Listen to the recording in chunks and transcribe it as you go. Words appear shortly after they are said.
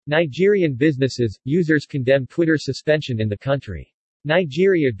Nigerian businesses, users condemn Twitter suspension in the country.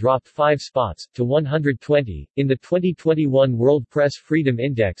 Nigeria dropped 5 spots, to 120, in the 2021 World Press Freedom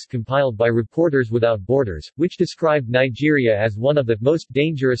Index compiled by Reporters Without Borders, which described Nigeria as one of the most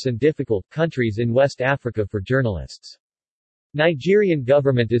dangerous and difficult countries in West Africa for journalists. Nigerian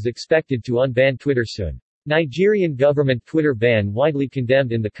government is expected to unban Twitter soon. Nigerian government Twitter ban widely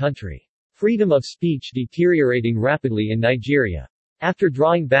condemned in the country. Freedom of speech deteriorating rapidly in Nigeria. After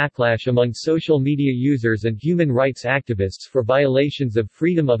drawing backlash among social media users and human rights activists for violations of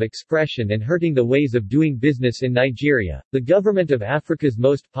freedom of expression and hurting the ways of doing business in Nigeria, the government of Africa's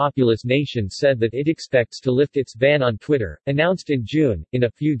most populous nation said that it expects to lift its ban on Twitter, announced in June, in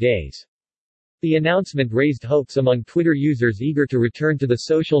a few days. The announcement raised hopes among Twitter users eager to return to the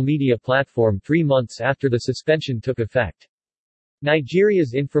social media platform 3 months after the suspension took effect.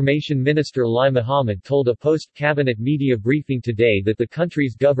 Nigeria's Information Minister Lai Mohammed told a post-cabinet media briefing today that the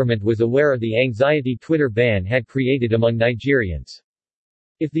country's government was aware of the anxiety Twitter ban had created among Nigerians.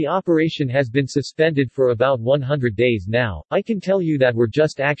 If the operation has been suspended for about 100 days now, I can tell you that we're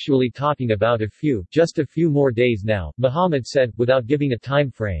just actually talking about just a few more days now, Mohammed said, without giving a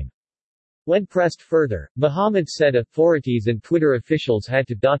time frame. When pressed further, Mohammed said authorities and Twitter officials had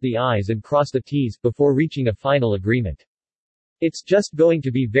to dot the I's and cross the T's before reaching a final agreement. It's just going to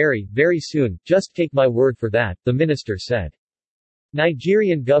be very, very soon, just take my word for that, the minister said.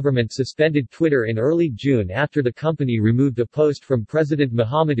 Nigerian government suspended Twitter in early June after the company removed a post from President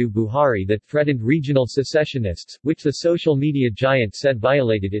Muhammadu Buhari that threatened regional secessionists, which the social media giant said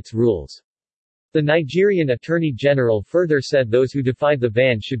violated its rules. The Nigerian Attorney General further said those who defied the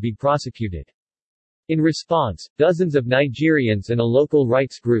ban should be prosecuted. In response, dozens of Nigerians and a local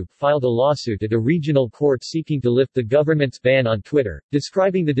rights group filed a lawsuit at a regional court seeking to lift the government's ban on Twitter,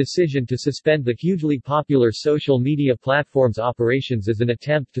 describing the decision to suspend the hugely popular social media platform's operations as an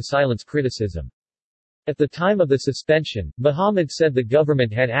attempt to silence criticism. At the time of the suspension, Mohammed said the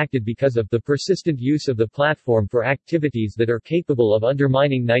government had acted because of the persistent use of the platform for activities that are capable of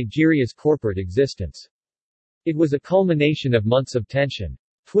undermining Nigeria's corporate existence. It was a culmination of months of tension.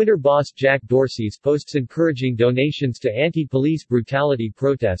 Twitter boss Jack Dorsey's posts encouraging donations to anti-police brutality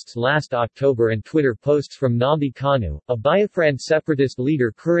protests last October and Twitter posts from Nnamdi Kanu, a Biafran separatist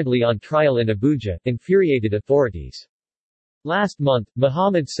leader currently on trial in Abuja, infuriated authorities. Last month,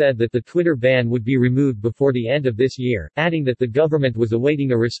 Mohammed said that the Twitter ban would be removed before the end of this year, adding that the government was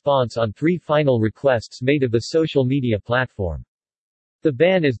awaiting a response on 3 final requests made of the social media platform. The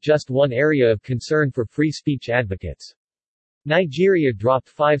ban is just one area of concern for free speech advocates. Nigeria dropped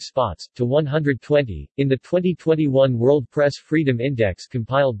 5 spots, to 120, in the 2021 World Press Freedom Index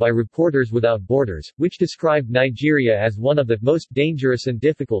compiled by Reporters Without Borders, which described Nigeria as one of the most dangerous and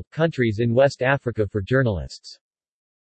difficult countries in West Africa for journalists.